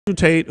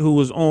Tate, who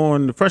was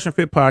on the Fresh and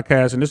Fit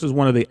podcast, and this is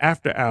one of the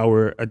after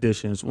hour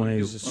editions when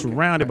he's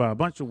surrounded by a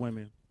bunch of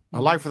women.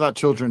 A life without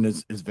children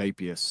is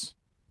vapious,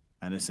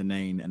 and it's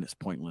inane, and it's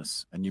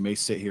pointless. And you may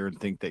sit here and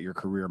think that your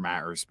career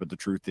matters, but the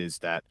truth is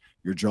that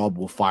your job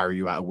will fire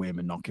you out of whim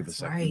and don't give a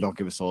second, don't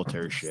give a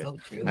solitary shit. So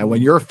and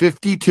when you're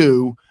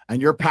 52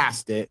 and you're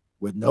past it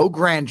with no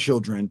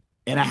grandchildren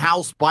in a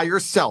house by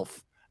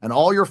yourself, and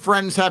all your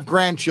friends have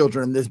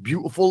grandchildren in this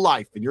beautiful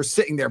life, and you're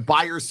sitting there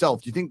by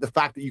yourself, do you think the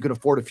fact that you can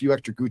afford a few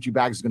extra Gucci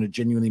bags is going to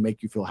genuinely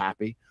make you feel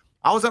happy?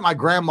 I was at my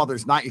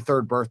grandmother's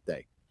 93rd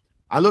birthday.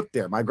 I looked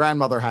there. My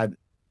grandmother had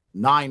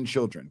 9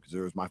 children because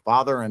there was my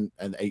father and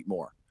 8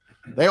 more.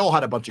 They all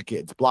had a bunch of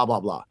kids, blah, blah,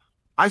 blah.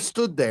 I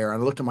stood there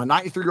and I looked at my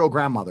 93-year-old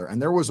grandmother, and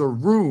there was a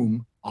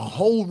room, a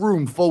whole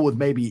room full with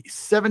maybe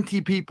 70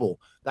 people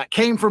that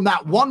came from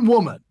that one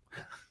woman.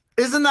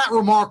 Isn't that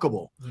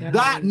remarkable? Yeah.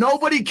 That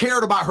nobody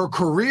cared about her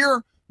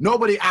career.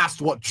 Nobody asked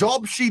what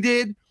job she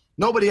did.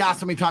 Nobody asked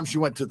how many times she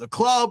went to the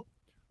club.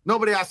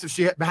 Nobody asked if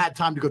she had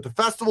time to go to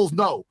festivals.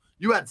 No,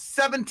 you had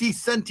 70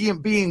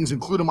 sentient beings,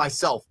 including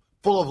myself,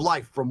 full of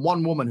life from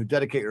one woman who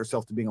dedicated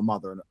herself to being a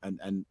mother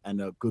and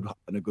a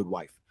good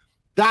wife.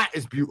 That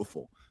is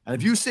beautiful. And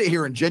if you sit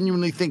here and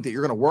genuinely think that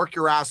you're going to work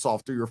your ass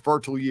off through your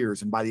fertile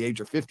years, and by the age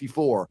of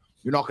 54,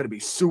 you're not going to be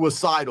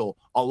suicidal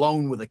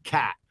alone with a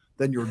cat,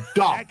 then you're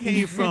dumb. That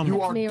came from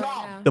you are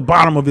dumb. The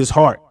bottom of his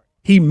heart.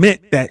 He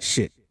meant that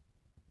shit.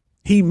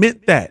 He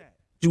meant that.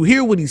 You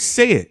hear what he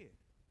said?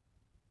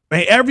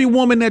 Man, every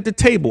woman at the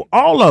table,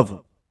 all of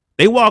them,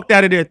 they walked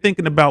out of there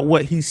thinking about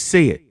what he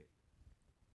said.